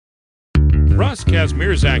Russ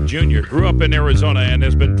Kazmierzak Jr. grew up in Arizona and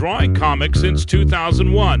has been drawing comics since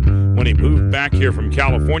 2001. When he moved back here from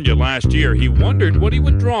California last year, he wondered what he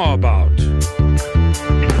would draw about. A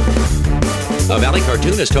Valley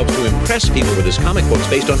cartoonist hopes to impress people with his comic books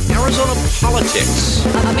based on Arizona politics.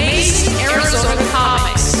 Amazing Arizona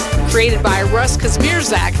Comics, created by Russ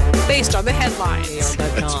Kazmierzak, based on the headlines.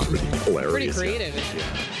 That's pretty hilarious. Pretty creative.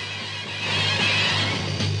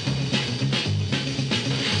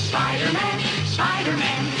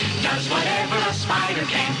 Spider-Man, does whatever a spider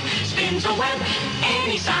can. Spins a web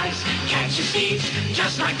any size, catches thieves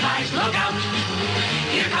just like flies. Look out,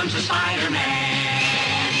 here comes the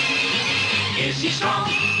Spider-Man. Is he strong?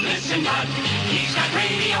 Listen, bud, he's got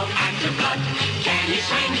radioactive blood. Can he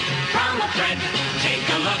swing from a thread? Take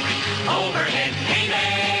a look overhead. Hey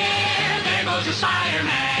there goes the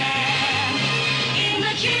Spider-Man. In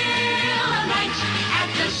the chill of night, at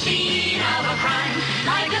the scene of a crime,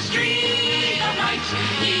 like a streak of light,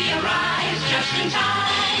 he arrives just in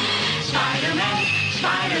time. Spider-Man,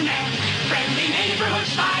 Spider-Man, friendly neighborhood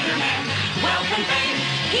Spider-Man. Wealth and fame,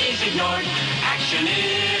 he's ignored. Action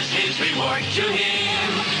is his reward to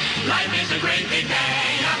him. Life is a great big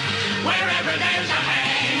bang. Wherever there's a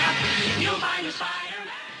hang, you'll find a Spider-Man.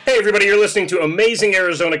 Hey everybody, you're listening to Amazing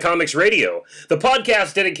Arizona Comics Radio, the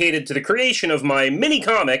podcast dedicated to the creation of my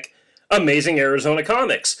mini-comic, Amazing Arizona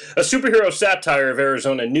Comics, a superhero satire of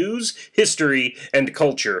Arizona news, history, and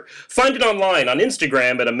culture. Find it online on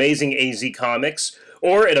Instagram at AmazingAZComics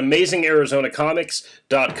or at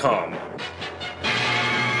AmazingArizonaComics.com.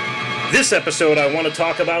 This episode I want to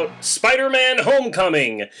talk about Spider-Man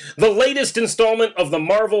Homecoming, the latest installment of the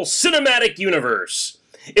Marvel Cinematic Universe.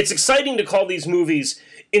 It's exciting to call these movies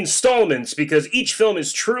installments because each film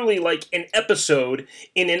is truly like an episode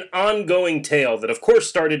in an ongoing tale that of course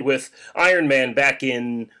started with Iron Man back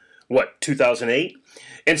in, 2008?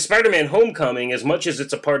 And Spider-Man Homecoming, as much as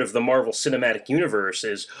it's a part of the Marvel Cinematic Universe,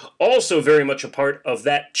 is also very much a part of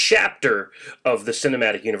that chapter of the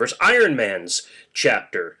Cinematic Universe, Iron Man's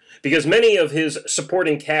chapter, because many of his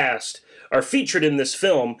supporting cast are featured in this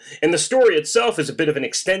film, and the story itself is a bit of an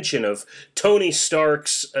extension of Tony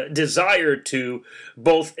Stark's desire to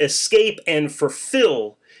both escape and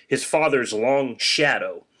fulfill his father's long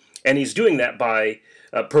shadow. And he's doing that by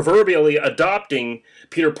proverbially adopting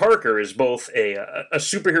Peter Parker as both a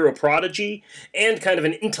superhero prodigy and kind of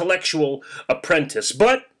an intellectual apprentice.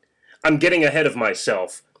 But I'm getting ahead of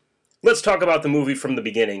myself. Let's talk about the movie from the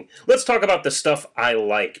beginning. Let's talk about the stuff I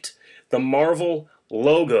liked. The Marvel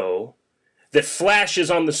logo that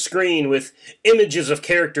flashes on the screen with images of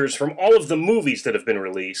characters from all of the movies that have been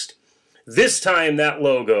released. This time that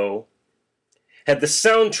logo had the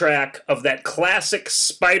soundtrack of that classic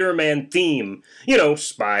Spider-Man theme. You know,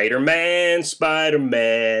 Spider-Man,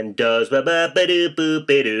 Spider-Man does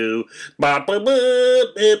ba-ba-ba-doo-boo-ba-doo,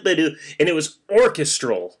 ba-ba-ba-ba-ba-doo. And it was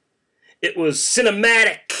orchestral. It was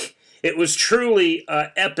cinematic. It was truly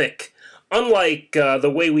epic. Unlike the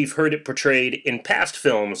way we've heard it portrayed in past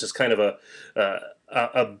films as kind of a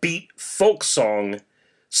beat folk song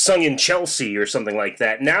sung in Chelsea or something like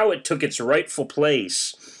that, now it took its rightful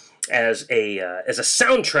place as a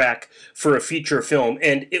soundtrack for a feature film,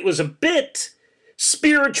 and it was a bit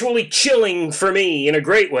spiritually chilling for me in a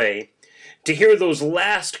great way to hear those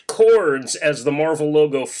last chords as the Marvel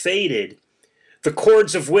logo faded, the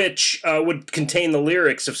chords of which would contain the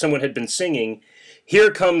lyrics if someone had been singing,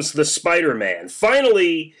 "Here comes the Spider-Man."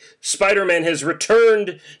 Finally, Spider-Man has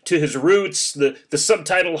returned to his roots. The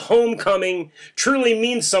subtitle Homecoming truly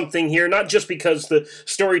means something here, not just because the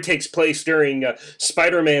story takes place during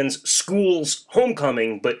Spider-Man's school's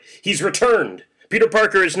homecoming, but he's returned. Peter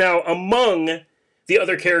Parker is now among the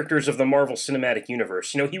other characters of the Marvel Cinematic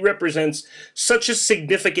Universe. You know, he represents such a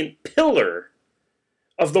significant pillar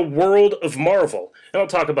of the world of Marvel. And I'll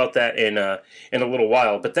talk about that in a little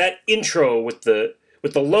while. But that intro with the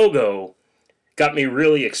logo got me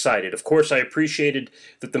really excited. Of course, I appreciated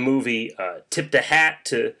that the movie tipped a hat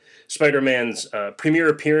to Spider-Man's premiere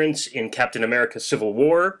appearance in Captain America: Civil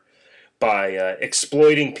War by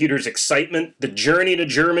exploiting Peter's excitement, the journey to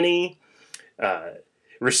Germany,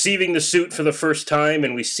 receiving the suit for the first time,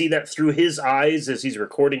 and we see that through his eyes as he's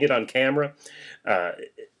recording it on camera.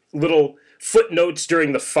 Little footnotes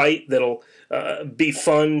during the fight that'll be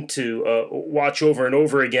fun to watch over and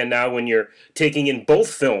over again now when you're taking in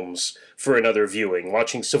both films for another viewing.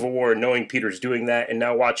 Watching Civil War and knowing Peter's doing that, and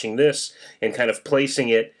now watching this and kind of placing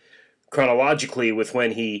it chronologically with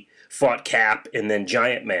when he fought Cap and then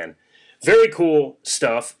Giant Man. Very cool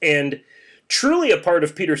stuff, and truly a part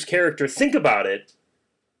of Peter's character. Think about it.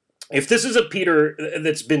 If this is a Peter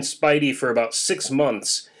that's been Spidey for about 6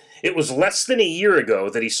 months, It was less than a year ago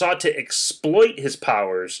that he sought to exploit his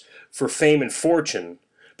powers for fame and fortune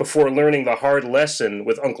before learning the hard lesson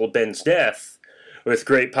with Uncle Ben's death. With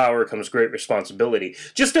great power comes great responsibility.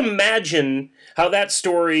 Just imagine how that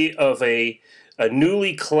story of a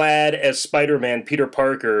newly clad as Spider-Man Peter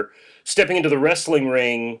Parker stepping into the wrestling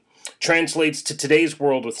ring translates to today's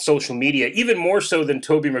world with social media, even more so than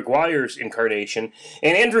Tobey Maguire's incarnation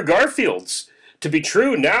and Andrew Garfield's. To be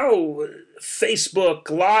true, now Facebook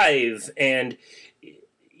Live and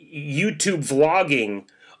YouTube vlogging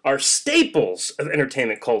are staples of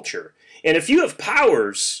entertainment culture. And if you have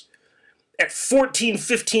powers at 14,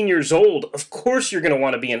 15 years old, of course you're going to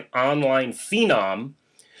want to be an online phenom.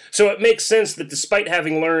 So it makes sense that despite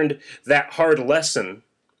having learned that hard lesson,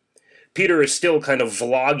 Peter is still kind of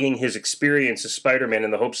vlogging his experience as Spider-Man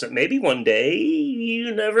in the hopes that maybe one day,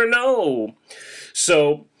 you never know.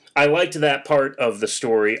 So I liked that part of the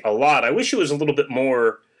story a lot. I wish it was a little bit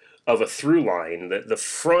more of a through line. The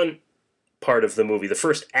front part of the movie, the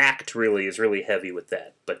first act really is really heavy with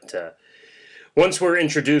that. But once we're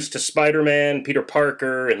introduced to Spider-Man, Peter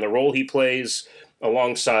Parker, and the role he plays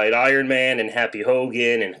alongside Iron Man and Happy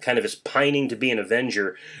Hogan and kind of his pining to be an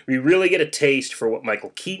Avenger, we really get a taste for what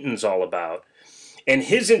Michael Keaton's all about. And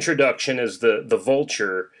his introduction as the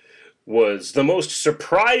Vulture was the most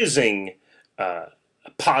surprising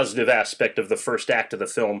positive aspect of the first act of the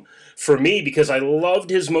film for me, because I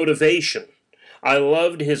loved his motivation. I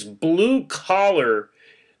loved his blue-collar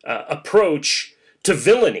approach to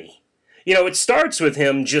villainy. You know, it starts with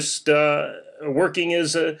him just working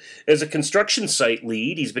as a construction site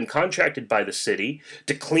lead. He's been contracted by the city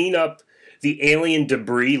to clean up the alien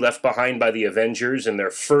debris left behind by the Avengers in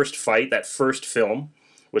their first fight, that first film,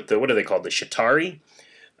 with the, what are they called, the Chitauri?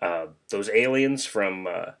 Those aliens from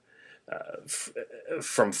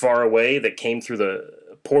far away that came through the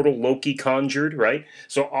portal Loki conjured, right?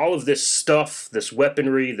 So all of this stuff, this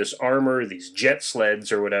weaponry, this armor, these jet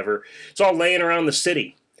sleds or whatever, it's all laying around the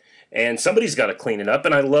city. And somebody's got to clean it up,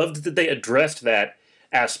 and I loved that they addressed that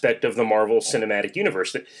aspect of the Marvel Cinematic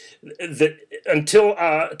Universe. That until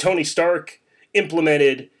Tony Stark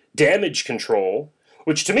implemented damage control,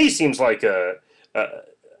 which to me seems like a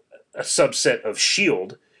subset of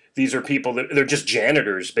S.H.I.E.L.D., these are people that they're just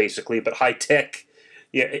janitors, basically, but high-tech,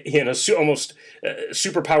 almost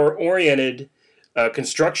superpower-oriented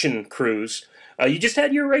construction crews. You just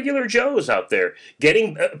had your regular Joes out there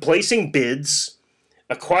placing bids,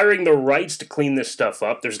 acquiring the rights to clean this stuff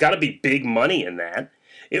up. There's got to be big money in that.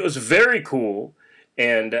 It was very cool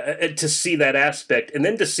and to see that aspect, and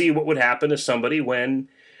then to see what would happen to somebody when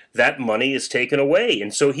that money is taken away.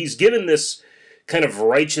 And so he's given this kind of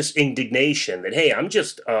righteous indignation that, hey, I'm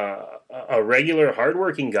just a regular,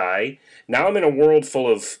 hardworking guy. Now I'm in a world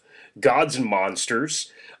full of gods and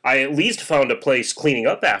monsters. I at least found a place cleaning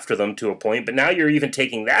up after them to a point, but now you're even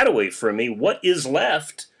taking that away from me. What is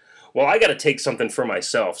left? Well, I got to take something for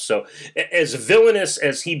myself. So as villainous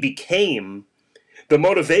as he became, the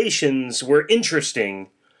motivations were interesting,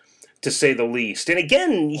 to say the least. And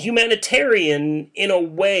again, humanitarian in a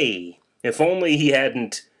way, if only he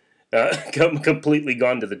hadn't completely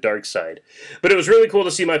gone to the dark side. But it was really cool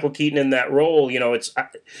to see Michael Keaton in that role. You know,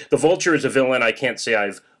 the Vulture is a villain I can't say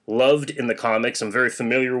I've loved in the comics. I'm very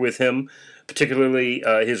familiar with him, particularly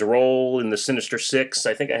his role in the Sinister Six.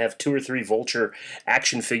 I think I have 2 or 3 Vulture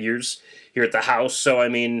action figures here at the house. So, I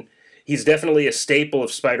mean, he's definitely a staple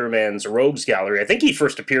of Spider-Man's rogues gallery. I think he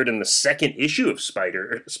first appeared in the 2nd issue of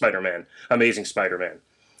Spider-Man, Amazing Spider-Man,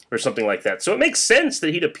 or something like that. So it makes sense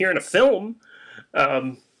that he'd appear in a film.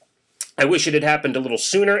 I wish it had happened a little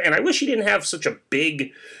sooner, and I wish he didn't have such a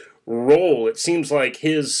big role. It seems like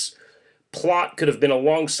his plot could have been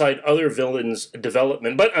alongside other villains'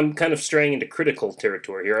 development, but I'm kind of straying into critical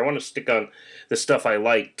territory here. I want to stick on the stuff I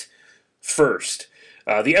liked first.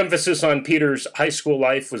 The emphasis on Peter's high school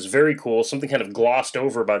life was very cool, something kind of glossed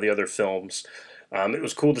over by the other films. It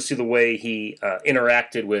was cool to see the way he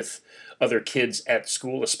interacted with other kids at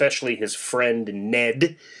school, especially his friend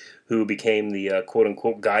Ned, who became the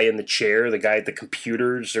quote-unquote guy in the chair, the guy at the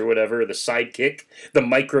computers or whatever, the sidekick, the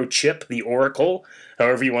microchip, the oracle,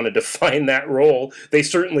 however you want to define that role. They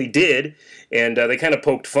certainly did, and they kind of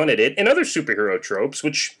poked fun at it, and other superhero tropes,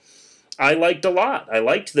 which I liked a lot. I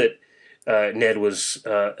liked that Ned was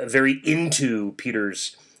very into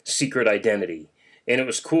Peter's secret identity, and it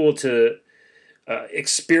was cool to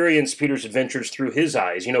experience Peter's adventures through his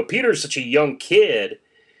eyes. You know, Peter's such a young kid,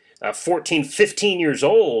 14, 15 years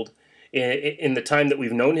old, in the time that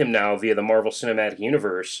we've known him now via the Marvel Cinematic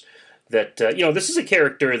Universe, that, this is a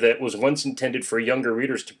character that was once intended for younger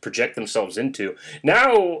readers to project themselves into.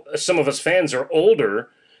 Now, some of us fans are older,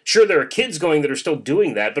 Sure, there are kids going that are still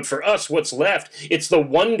doing that, but for us, what's left, it's the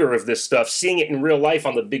wonder of this stuff, seeing it in real life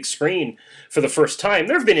on the big screen for the first time.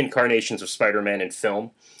 There have been incarnations of Spider-Man in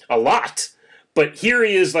film, a lot. But here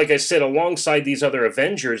he is, like I said, alongside these other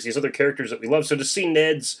Avengers, these other characters that we love. So to see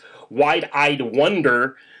Ned's wide-eyed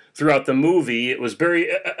wonder throughout the movie, it was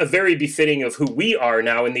very befitting of who we are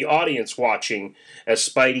now in the audience watching as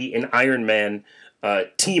Spidey and Iron Man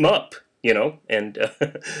team up, and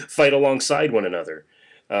fight alongside one another.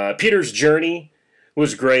 Peter's journey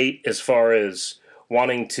was great as far as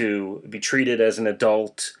wanting to be treated as an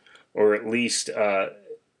adult, or at least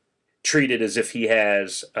treated as if he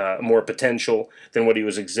has more potential than what he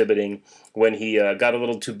was exhibiting. When he got a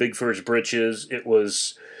little too big for his britches, it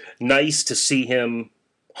was nice to see him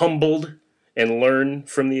humbled and learn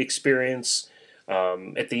from the experience.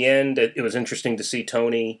 At the end, it was interesting to see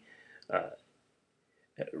Tony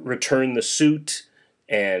return the suit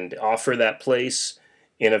and offer that place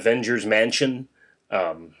in Avengers Mansion.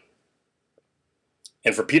 And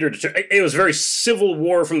for Peter it was very Civil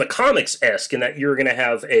War from the comics-esque in that you're going to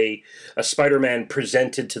have a Spider-Man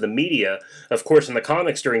presented to the media. Of course, in the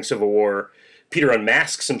comics during Civil War, Peter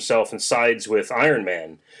unmasks himself and sides with Iron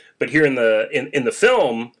Man. But here in the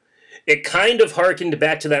film, it kind of harkened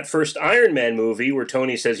back to that first Iron Man movie where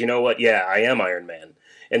Tony says, you know what, yeah, I am Iron Man.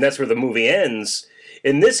 And that's where the movie ends.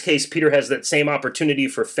 In this case, Peter has that same opportunity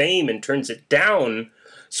for fame and turns it down.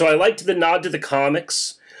 So I liked the nod to the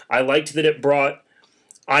comics. I liked that it brought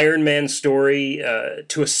Iron Man's story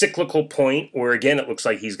to a cyclical point where, again, it looks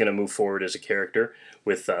like he's going to move forward as a character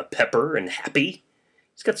with Pepper and Happy.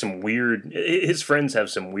 He's got some weird... His friends have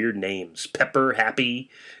some weird names. Pepper, Happy.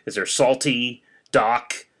 Is there Salty,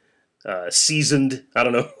 Doc, Seasoned? I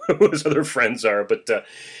don't know who his other friends are. But,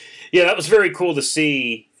 yeah, that was very cool to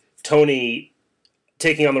see Tony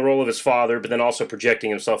taking on the role of his father, but then also projecting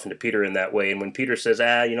himself into Peter in that way. And when Peter says,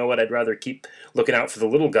 you know what, I'd rather keep looking out for the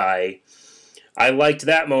little guy, I liked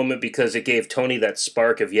that moment because it gave Tony that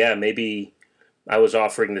spark of, yeah, maybe I was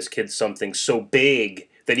offering this kid something so big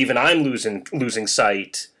that even I'm losing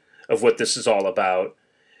sight of what this is all about.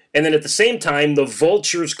 And then at the same time, the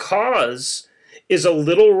Vulture's cause is a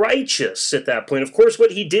little righteous at that point. Of course,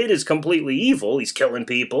 what he did is completely evil. He's killing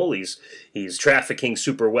people. He's trafficking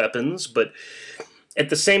super weapons. But at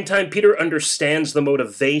the same time, Peter understands the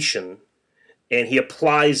motivation, and he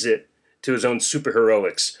applies it to his own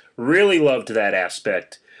superheroics. Really loved that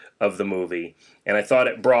aspect of the movie. And I thought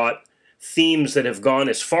it brought themes that have gone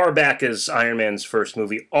as far back as Iron Man's first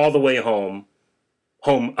movie, all the way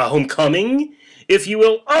homecoming, if you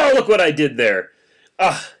will. Oh, look what I did there.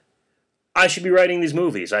 I should be writing these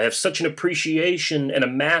movies. I have such an appreciation and a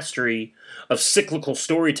mastery of cyclical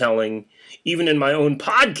storytelling, even in my own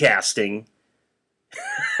podcasting.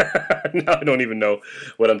 Now I don't even know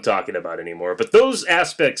what I'm talking about anymore. But those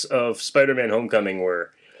aspects of Spider-Man Homecoming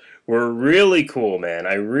were really cool, man.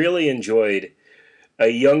 I really enjoyed a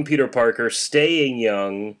young Peter Parker staying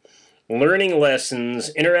young, learning lessons,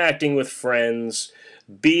 interacting with friends,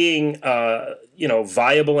 being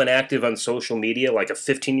viable and active on social media like a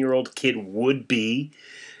 15-year-old kid would be.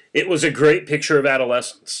 It was a great picture of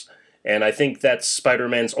adolescence. And I think that's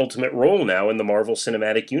Spider-Man's ultimate role now in the Marvel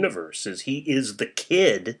Cinematic Universe, is he is the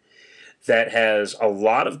kid that has a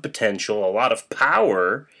lot of potential, a lot of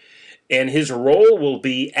power, and his role will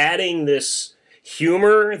be adding this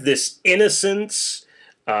humor, this innocence,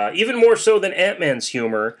 even more so than Ant-Man's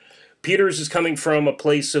humor. Peter's is coming from a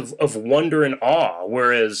place of wonder and awe,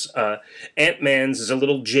 whereas Ant-Man's is a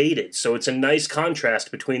little jaded. So it's a nice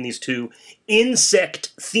contrast between these two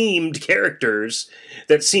insect-themed characters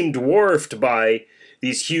that seem dwarfed by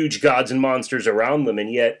these huge gods and monsters around them,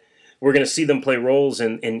 and yet we're going to see them play roles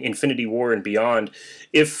in Infinity War and beyond.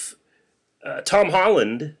 If Tom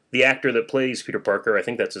Holland, the actor that plays Peter Parker, I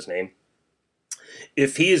think that's his name,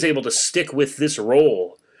 if he is able to stick with this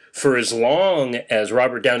role for as long as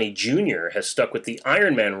Robert Downey Jr. has stuck with the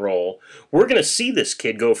Iron Man role, we're going to see this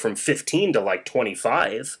kid go from 15 to like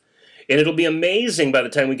 25. And it'll be amazing by the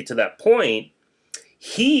time we get to that point.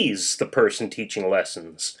 He's the person teaching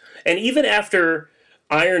lessons. And even after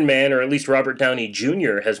Iron Man, or at least Robert Downey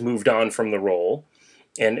Jr., has moved on from the role,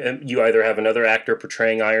 and you either have another actor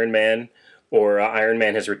portraying Iron Man, or Iron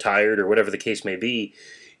Man has retired, or whatever the case may be,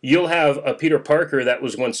 you'll have a Peter Parker that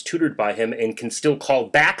was once tutored by him and can still call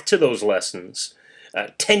back to those lessons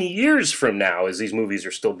 10 years from now, as these movies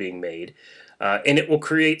are still being made. And it will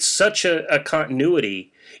create such a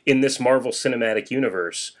continuity in this Marvel Cinematic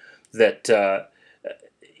Universe that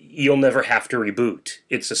you'll never have to reboot.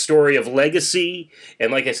 It's a story of legacy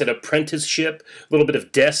and, like I said, apprenticeship, a little bit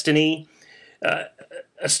of destiny,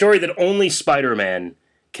 a story that only Spider-Man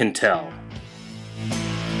can tell.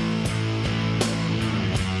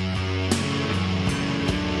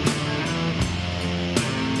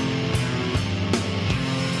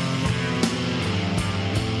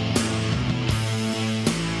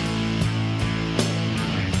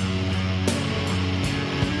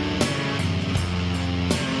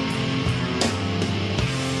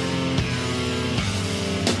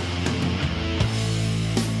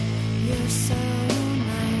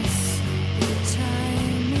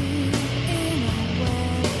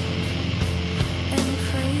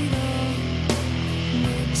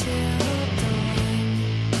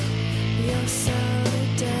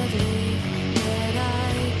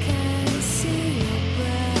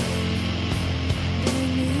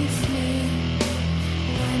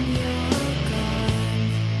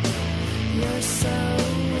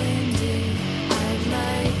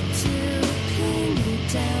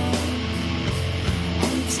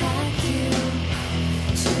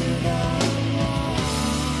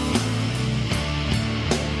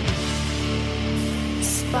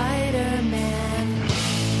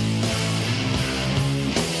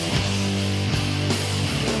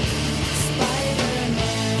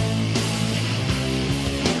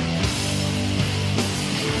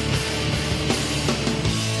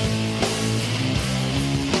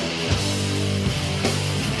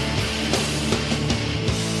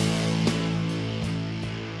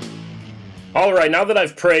 All right, now that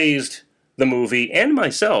I've praised the movie and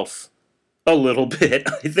myself a little bit,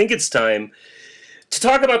 I think it's time to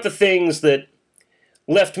talk about the things that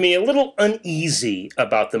left me a little uneasy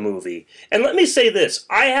about the movie. And let me say this,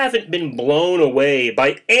 I haven't been blown away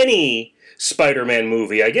by any Spider-Man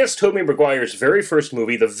movie. I guess Tobey Maguire's very first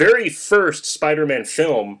movie, the very first Spider-Man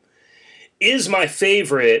film, is my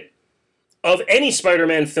favorite of any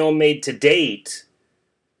Spider-Man film made to date.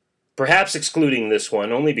 Perhaps excluding this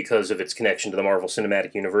one, only because of its connection to the Marvel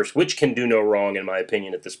Cinematic Universe, which can do no wrong, in my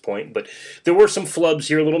opinion, at this point. But there were some flubs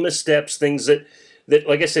here, little missteps, things that,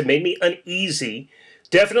 like I said, made me uneasy.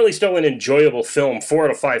 Definitely still an enjoyable film, 4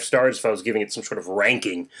 out of 5 stars if I was giving it some sort of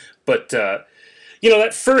ranking. But,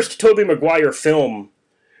 that first Tobey Maguire film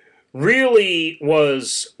really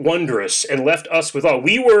was wondrous and left us with awe.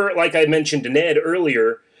 We were, like I mentioned to Ned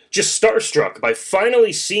earlier, just starstruck by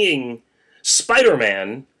finally seeing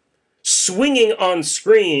Spider-Man swinging on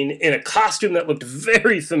screen in a costume that looked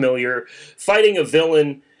very familiar, fighting a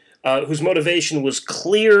villain whose motivation was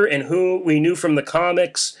clear and who we knew from the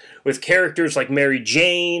comics, with characters like Mary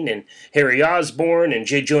Jane and Harry Osborn and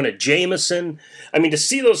J. Jonah Jameson. I mean, to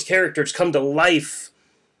see those characters come to life,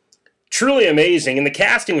 truly amazing, and the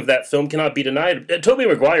casting of that film cannot be denied. Tobey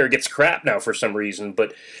Maguire gets crap now for some reason,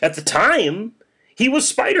 but at the time, he was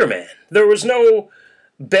Spider-Man. There was no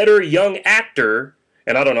better young actor.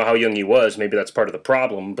 And I don't know how young he was. Maybe that's part of the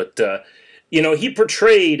problem. But, he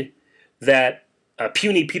portrayed that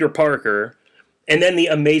puny Peter Parker and then the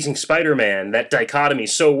Amazing Spider-Man, that dichotomy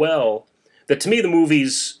so well that to me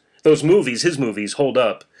his movies hold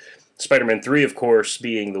up. Spider-Man 3, of course,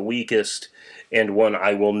 being the weakest and one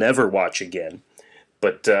I will never watch again.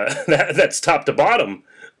 But that's top to bottom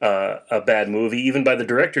a bad movie, even by the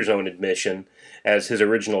director's own admission, as his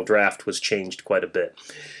original draft was changed quite a bit.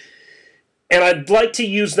 And I'd like to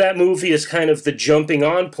use that movie as kind of the jumping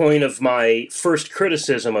on point of my first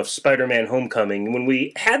criticism of Spider-Man Homecoming. When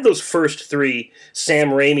we had those first 3 Sam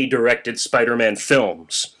Raimi directed Spider-Man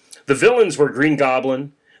films, the villains were Green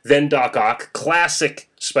Goblin, then Doc Ock, classic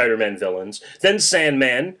Spider-Man villains, then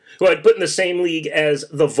Sandman, who I'd put in the same league as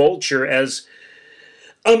the Vulture, as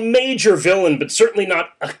a major villain, but certainly not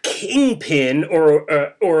a kingpin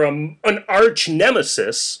or an arch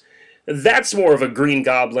nemesis. That's more of a Green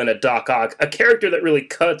Goblin, a Doc Ock, a character that really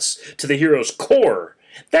cuts to the hero's core.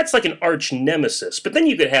 That's like an arch nemesis. But then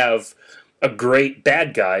you could have a great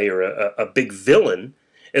bad guy or a big villain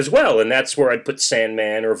as well, and that's where I'd put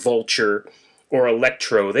Sandman or Vulture or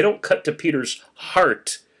Electro. They don't cut to Peter's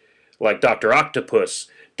heart like Dr. Octopus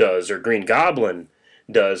does or Green Goblin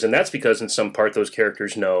does, and that's because in some part those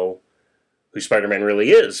characters know who Spider-Man really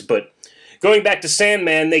is. But going back to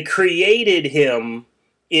Sandman, they created him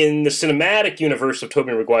in the cinematic universe of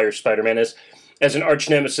Tobey Maguire's Spider-Man as an arch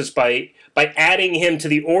nemesis by adding him to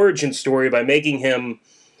the origin story, by making him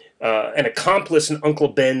an accomplice in Uncle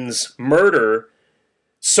Ben's murder.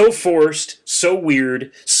 So forced, so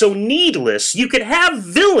weird, so needless. You could have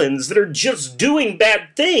villains that are just doing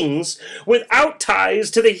bad things without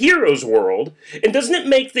ties to the hero's world. And doesn't it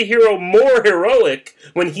make the hero more heroic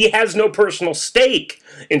when he has no personal stake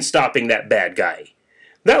in stopping that bad guy?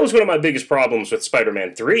 That was one of my biggest problems with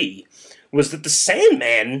Spider-Man 3, was that the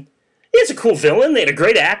Sandman is a cool villain. They had a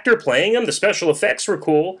great actor playing him. The special effects were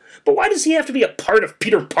cool. But why does he have to be a part of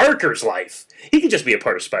Peter Parker's life? He could just be a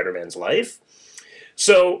part of Spider-Man's life.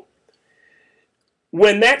 So,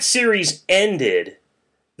 when that series ended,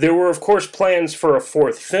 there were, of course, plans for a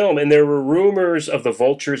 4th film, and there were rumors of the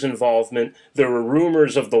Vulture's involvement. There were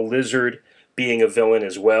rumors of the Lizard being a villain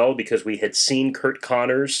as well, because we had seen Curt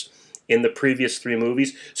Connors in the previous 3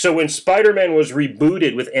 movies. So when Spider-Man was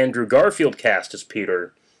rebooted with Andrew Garfield cast as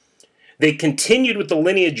Peter, they continued with the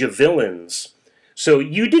lineage of villains. So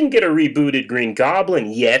you didn't get a rebooted Green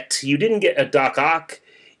Goblin yet. You didn't get a Doc Ock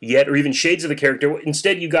yet, or even shades of the character.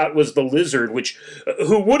 Instead, you got was the Lizard,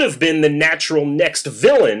 who would have been the natural next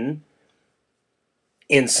villain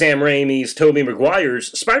in Sam Raimi's, Tobey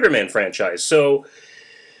Maguire's Spider-Man franchise. So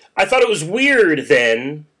I thought it was weird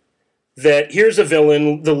then that here's a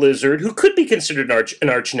villain, the Lizard, who could be considered an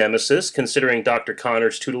arch nemesis, considering Dr.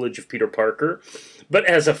 Connor's tutelage of Peter Parker. But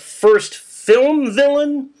as a first film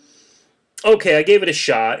villain, okay, I gave it a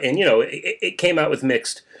shot, and, it came out with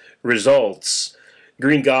mixed results.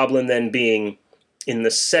 Green Goblin then being in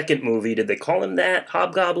the second movie, did they call him that?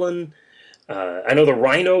 Hobgoblin? I know the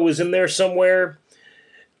Rhino was in there somewhere.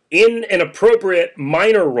 In an appropriate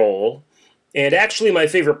minor role, and actually my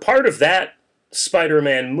favorite part of that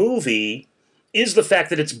Spider-Man movie is the fact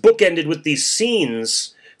that it's bookended with these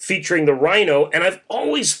scenes featuring the Rhino, and I've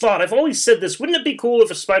always said this, wouldn't it be cool if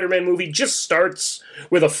a Spider-Man movie just starts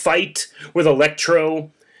with a fight with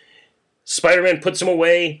Electro, Spider-Man puts him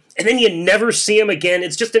away, and then you never see him again.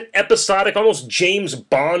 It's just an episodic, almost James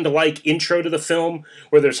Bond-like intro to the film,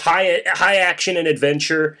 where there's high action and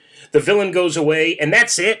adventure, the villain goes away, and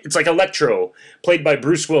that's it. It's like Electro, played by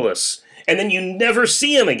Bruce Willis. And then you never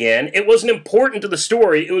see him again. It wasn't important to the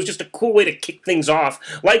story. It was just a cool way to kick things off.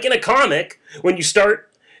 Like in a comic, when you start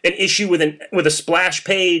an issue with a splash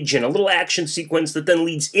page and a little action sequence that then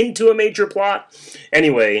leads into a major plot.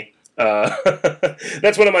 Anyway,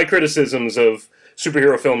 that's one of my criticisms of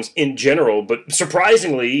superhero films in general. But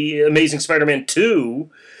surprisingly, Amazing Spider-Man 2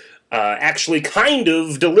 actually kind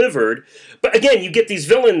of delivered. But again, you get these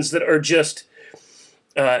villains that are just...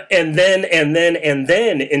 and then,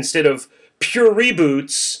 instead of pure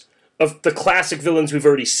reboots of the classic villains we've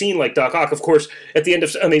already seen, like Doc Ock. Of course, at the end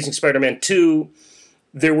of Amazing Spider-Man 2,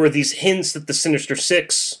 there were these hints that the Sinister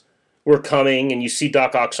Six were coming, and you see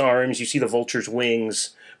Doc Ock's arms, you see the Vulture's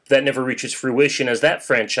wings. That never reaches fruition as that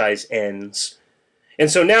franchise ends. And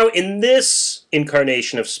so now, in this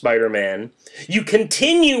incarnation of Spider-Man, you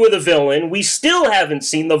continue with a villain we still haven't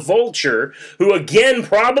seen, the Vulture, who again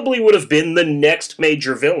probably would have been the next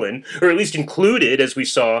major villain, or at least included, as we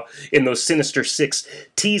saw in those Sinister Six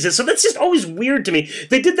teases. So that's just always weird to me.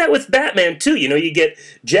 They did that with Batman, too. You get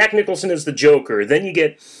Jack Nicholson as the Joker, then you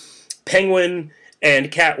get Penguin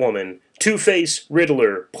and Catwoman, Two-Face,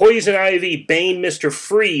 Riddler, Poison Ivy, Bane, Mr.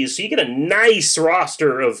 Freeze. So you get a nice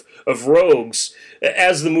roster of rogues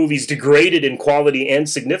as the movies degraded in quality and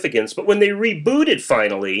significance. But when they rebooted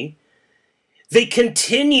finally, they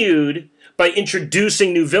continued by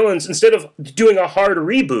introducing new villains instead of doing a hard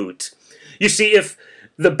reboot. You see, if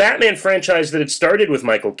the Batman franchise that had started with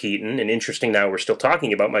Michael Keaton, and interesting now we're still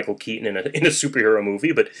talking about Michael Keaton in a superhero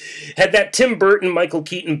movie, but had that Tim Burton, Michael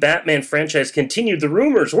Keaton Batman franchise continued, the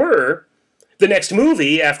rumors were the next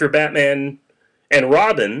movie after Batman and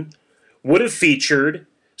Robin would have featured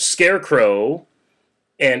Scarecrow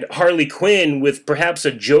and Harley Quinn with perhaps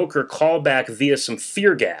a Joker callback via some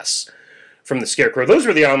fear gas from the Scarecrow. Those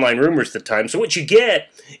were the online rumors at the time. So what you get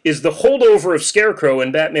is the holdover of Scarecrow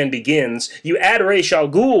in Batman Begins. You add Ra's al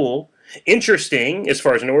Ghul, interesting as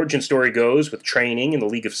far as an origin story goes, with training in the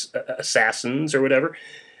League of Assassins or whatever.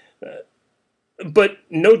 But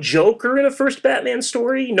no Joker in a first Batman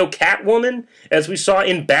story? No Catwoman, as we saw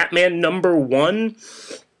in Batman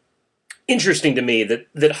 #1? Interesting to me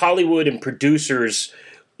that Hollywood and producers,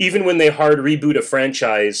 even when they hard reboot a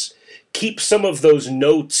franchise, keep some of those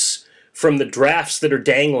notes from the drafts that are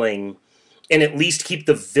dangling and at least keep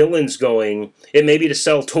the villains going. It may be to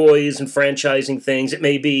sell toys and franchising things. It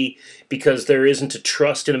may be because there isn't a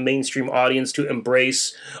trust in a mainstream audience to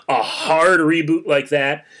embrace a hard reboot like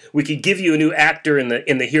that. We could give you a new actor in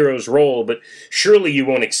the hero's role, but surely you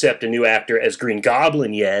won't accept a new actor as Green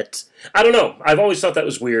Goblin yet. I don't know. I've always thought that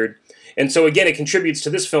was weird. And so again, it contributes to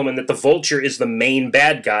this film in that the Vulture is the main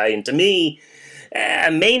bad guy. And to me,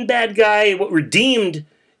 main bad guy, what redeemed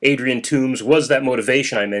Adrian Toomes was that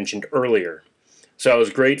motivation I mentioned earlier. So I was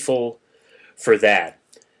grateful for that.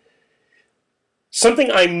 Something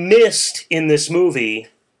I missed in this movie,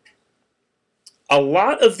 a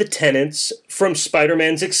lot of the tenets from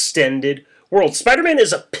Spider-Man's extended world. Spider-Man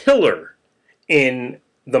is a pillar in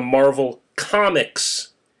the Marvel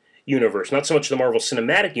Comics universe. Not so much the Marvel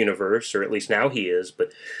Cinematic Universe, or at least now he is,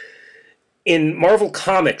 but in Marvel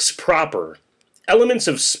Comics proper, elements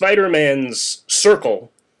of Spider-Man's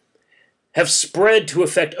circle have spread to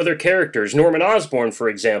affect other characters. Norman Osborn, for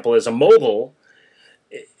example, as a mogul,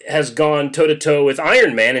 has gone toe-to-toe with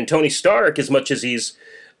Iron Man and Tony Stark as much as he's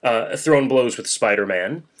thrown blows with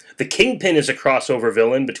Spider-Man. The Kingpin is a crossover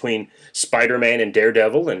villain between Spider-Man and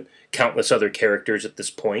Daredevil and countless other characters at this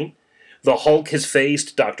point. The Hulk has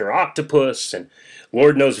faced Dr. Octopus, and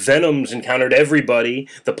Lord knows Venom's encountered everybody.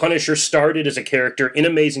 The Punisher started as a character in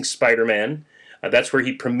Amazing Spider-Man. That's where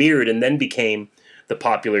he premiered and then became the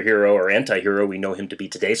popular hero or anti-hero we know him to be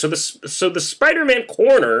today. So the Spider-Man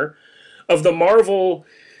corner of the Marvel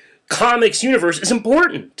Comics universe is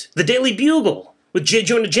important. The Daily Bugle with J.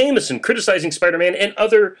 Jonah Jameson criticizing Spider-Man and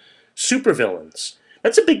other supervillains.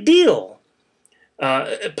 That's a big deal.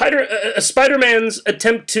 Spider-Man's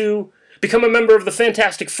attempt to become a member of the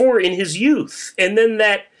Fantastic Four in his youth, and then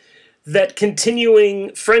that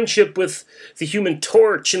continuing friendship with the Human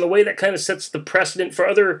Torch and the way that kind of sets the precedent for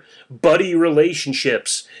other buddy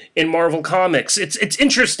relationships in Marvel Comics. It's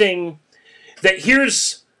interesting that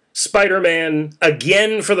here's Spider-Man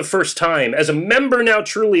again for the first time as a member now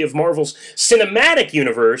truly of Marvel's cinematic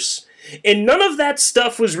universe, and none of that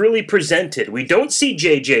stuff was really presented. We don't see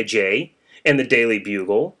JJJ and the Daily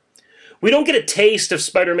Bugle. We don't get a taste of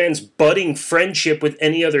Spider-Man's budding friendship with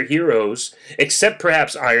any other heroes, except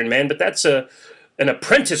perhaps Iron Man, but that's an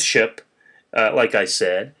apprenticeship, like I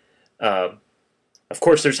said. Of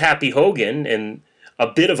course, there's Happy Hogan and a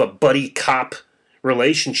bit of a buddy cop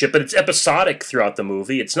relationship, but it's episodic throughout the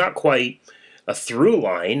movie. It's not quite a through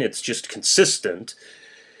line, it's just consistent.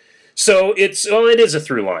 So it is a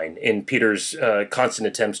through line in Peter's constant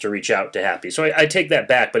attempts to reach out to Happy. So I take that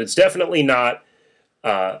back, but it's definitely not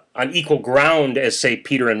on equal ground as, say,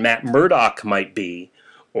 Peter and Matt Murdock might be,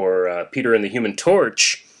 or Peter and the Human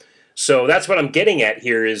Torch. So that's what I'm getting at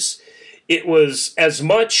here is it was as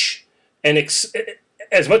much an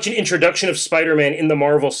introduction of Spider-Man in the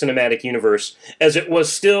Marvel Cinematic Universe as it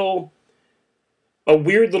was still a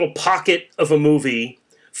weird little pocket of a movie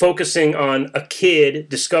focusing on a kid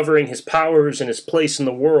discovering his powers and his place in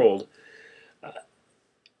the world.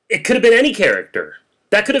 It could have been any character.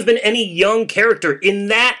 That could have been any young character in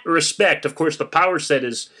that respect. Of course, the power set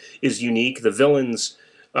is unique. The villains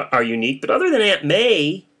are unique. But other than Aunt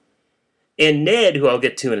May and Ned, who I'll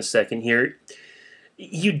get to in a second here,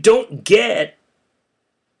 you don't get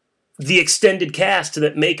the extended cast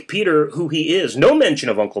that make Peter who he is. No mention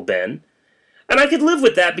of Uncle Ben. And I could live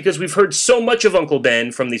with that because we've heard so much of Uncle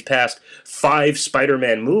Ben from these past 5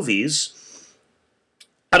 Spider-Man movies.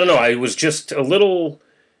 I don't know, I was just a little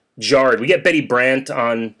jarred. We get Betty Brant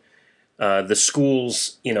on the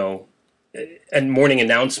school's, and morning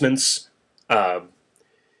announcements.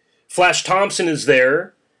 Flash Thompson is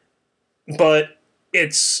there, but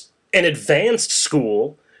it's an advanced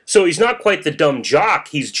school, so he's not quite the dumb jock.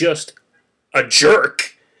 He's just a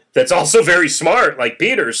jerk that's also very smart, like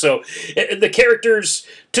Peter. So the characters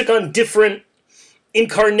took on different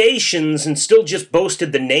incarnations and still just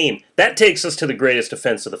boasted the name. That takes us to the greatest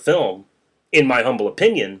offense of the film, in my humble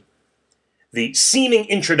opinion. The seeming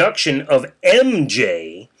introduction of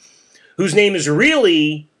MJ, whose name is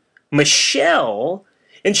really Michelle,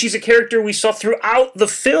 and she's a character we saw throughout the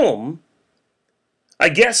film. I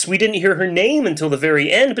guess we didn't hear her name until the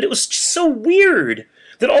very end, but it was just so weird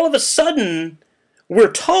that all of a sudden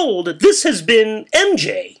we're told this has been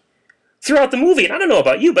MJ throughout the movie. And I don't know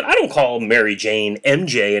about you, but I don't call Mary Jane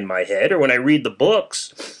MJ in my head, or when I read the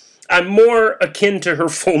books, I'm more akin to her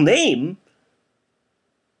full name,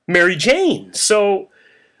 Mary Jane. So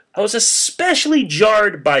I was especially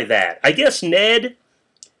jarred by that. I guess Ned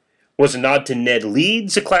was a nod to Ned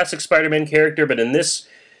Leeds, a classic Spider-Man character, but in this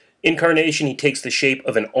incarnation he takes the shape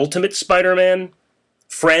of an ultimate Spider-Man,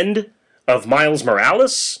 friend of Miles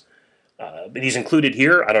Morales. But he's included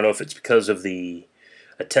here. I don't know if it's because of the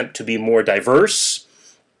attempt to be more diverse,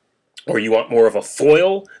 or you want more of a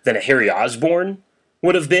foil than a Harry Osborn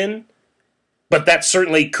would have been. But that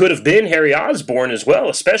certainly could have been Harry Osborn as well,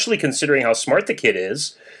 especially considering how smart the kid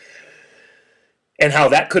is, and how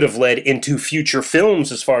that could have led into future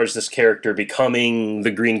films as far as this character becoming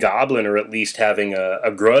the Green Goblin, or at least having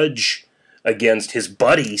a grudge against his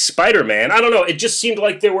buddy Spider-Man. I don't know, it just seemed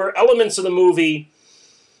like there were elements of the movie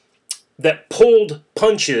that pulled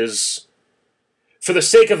punches for the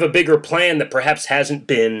sake of a bigger plan that perhaps hasn't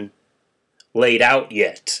been laid out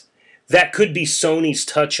yet. That could be Sony's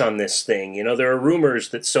touch on this thing. There are rumors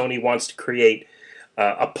that Sony wants to create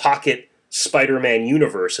a pocket Spider-Man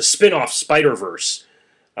universe, a spin-off Spider-Verse,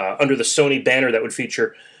 under the Sony banner that would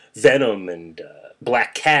feature Venom and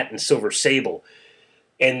Black Cat and Silver Sable.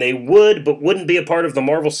 And they would, but wouldn't be a part of the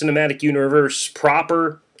Marvel Cinematic Universe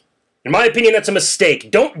proper. In my opinion, that's a mistake.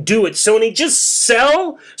 Don't do it, Sony. Just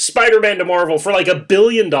sell Spider-Man to Marvel for like $1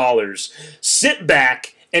 billion. Sit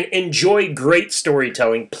back and enjoy great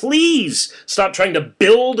storytelling. Please stop trying to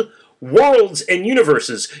build worlds and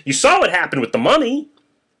universes. You saw what happened with The Mummy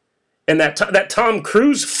and that Tom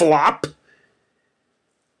Cruise flop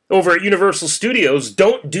over at Universal Studios.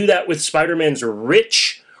 Don't do that with Spider-Man's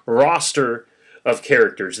rich roster of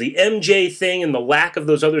characters. The MJ thing and the lack of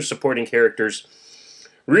those other supporting characters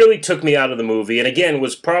really took me out of the movie, and again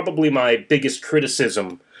was probably my biggest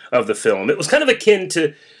criticism of the film. It was kind of akin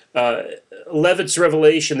to Levitt's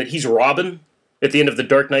revelation that he's Robin at the end of the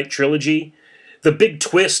Dark Knight trilogy. The big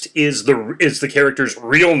twist is the character's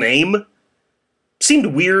real name. Seemed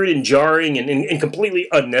weird and jarring and completely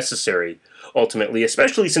unnecessary, ultimately,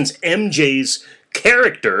 especially since MJ's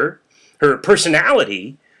character, her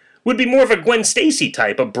personality, would be more of a Gwen Stacy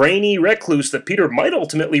type, a brainy recluse that Peter might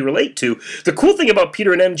ultimately relate to. The cool thing about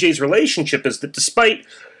Peter and MJ's relationship is that despite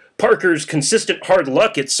Parker's consistent hard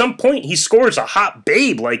luck, at some point he scores a hot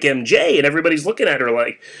babe like MJ, and everybody's looking at her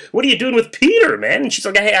like, what are you doing with Peter, man? And she's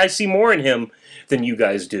like, hey, I see more in him than you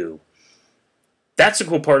guys do. That's a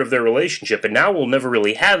cool part of their relationship, and now we'll never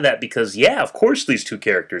really have that because, yeah, of course these two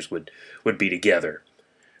characters would be together.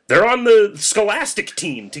 They're on the Scholastic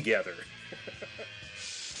team together.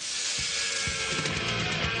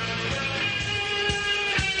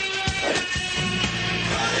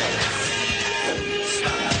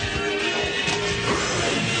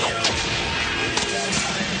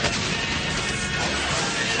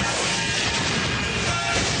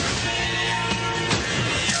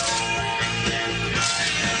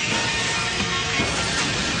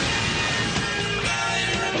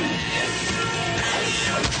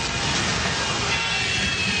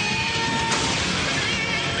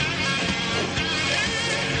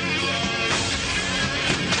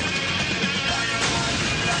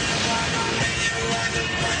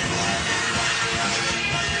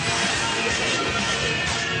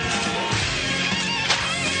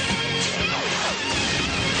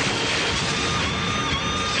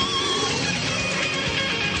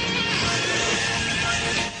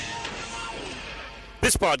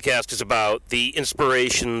 This podcast is about the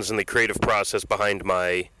inspirations and the creative process behind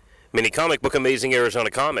my mini comic book, Amazing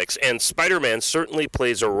Arizona Comics, and Spider-Man certainly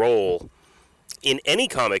plays a role in any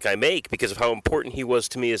comic I make because of how important he was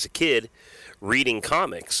to me as a kid reading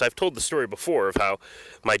comics. I've told the story before of how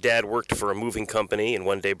my dad worked for a moving company and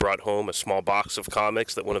one day brought home a small box of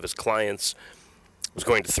comics that one of his clients was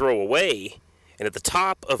going to throw away, and at the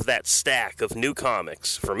top of that stack of new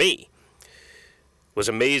comics, for me, was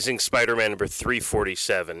Amazing Spider-Man number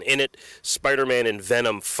 347. In it, Spider-Man and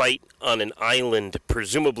Venom fight on an island,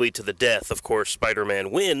 presumably to the death. Of course, Spider-Man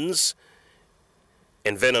wins,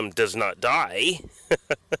 and Venom does not die.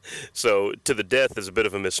 So, to the death is a bit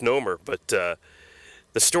of a misnomer, but the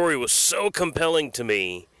story was so compelling to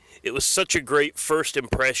me. It was such a great first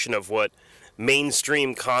impression of what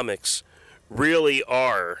mainstream comics really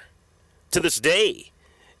are. To this day,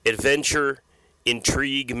 adventure,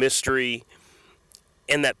 intrigue, mystery,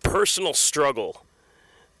 and that personal struggle,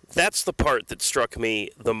 that's the part that struck me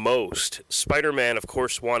the most. Spider-Man, of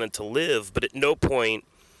course, wanted to live, but at no point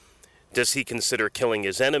does he consider killing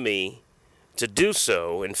his enemy to do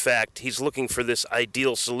so. In fact, he's looking for this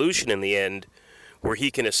ideal solution in the end where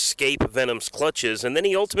he can escape Venom's clutches, and then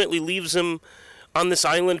he ultimately leaves him on this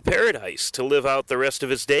island paradise to live out the rest of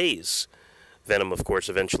his days. Venom, of course,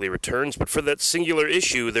 eventually returns, but for that singular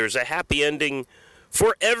issue, there's a happy ending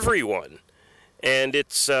for everyone. And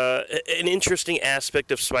it's an interesting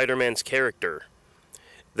aspect of Spider-Man's character,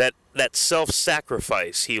 that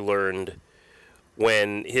self-sacrifice he learned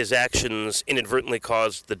when his actions inadvertently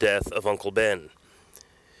caused the death of Uncle Ben.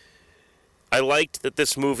 I liked that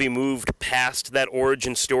this movie moved past that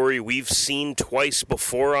origin story we've seen twice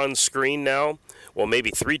before on screen now. Well, maybe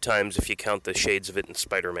 3 times if you count the shades of it in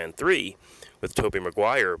Spider-Man 3 with Tobey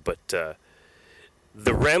Maguire. But the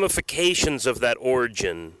ramifications of that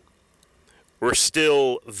origin were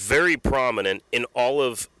still very prominent in all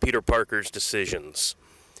of Peter Parker's decisions.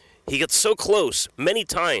 He gets so close many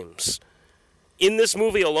times in this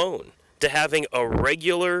movie alone to having a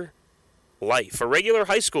regular life, a regular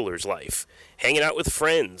high schooler's life, hanging out with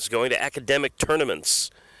friends, going to academic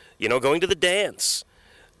tournaments, going to the dance.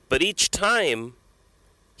 But each time,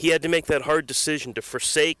 he had to make that hard decision to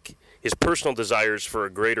forsake his personal desires for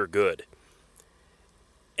a greater good.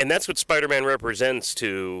 And that's what Spider-Man represents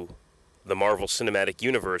to the Marvel Cinematic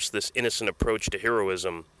Universe, this innocent approach to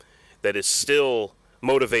heroism that is still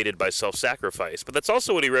motivated by self-sacrifice. But that's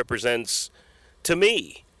also what he represents to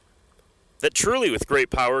me. That truly with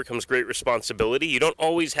great power comes great responsibility. You don't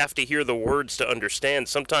always have to hear the words to understand.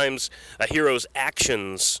 Sometimes a hero's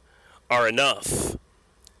actions are enough.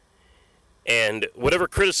 And whatever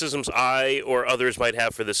criticisms I or others might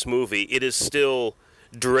have for this movie, it is still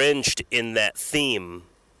drenched in that theme.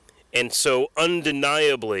 And so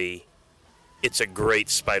undeniably, it's a great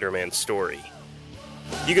Spider-Man story.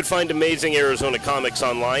 You can find Amazing Arizona Comics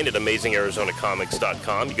online at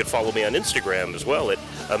AmazingArizonaComics.com. You can follow me on Instagram as well at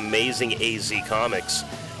AmazingAZComics.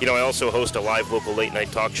 You know, I also host a live local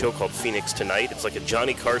late-night talk show called Phoenix Tonight. It's like a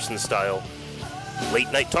Johnny Carson-style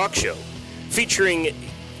late-night talk show featuring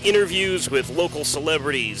interviews with local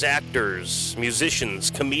celebrities, actors, musicians,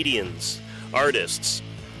 comedians, artists.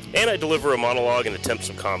 And I deliver a monologue and attempt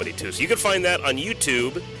some comedy, too. So you can find that on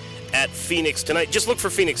YouTube at Phoenix Tonight. Just look for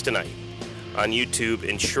Phoenix Tonight on YouTube,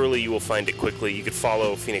 and surely you will find it quickly. You could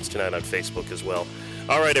follow Phoenix Tonight on Facebook as well.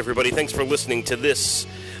 All right, everybody, thanks for listening to this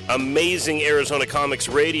amazing Arizona Comics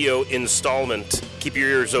radio installment. Keep your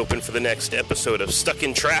ears open for the next episode of Stuck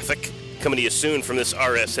in Traffic, coming to you soon from this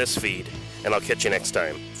RSS feed, and I'll catch you next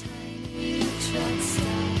time.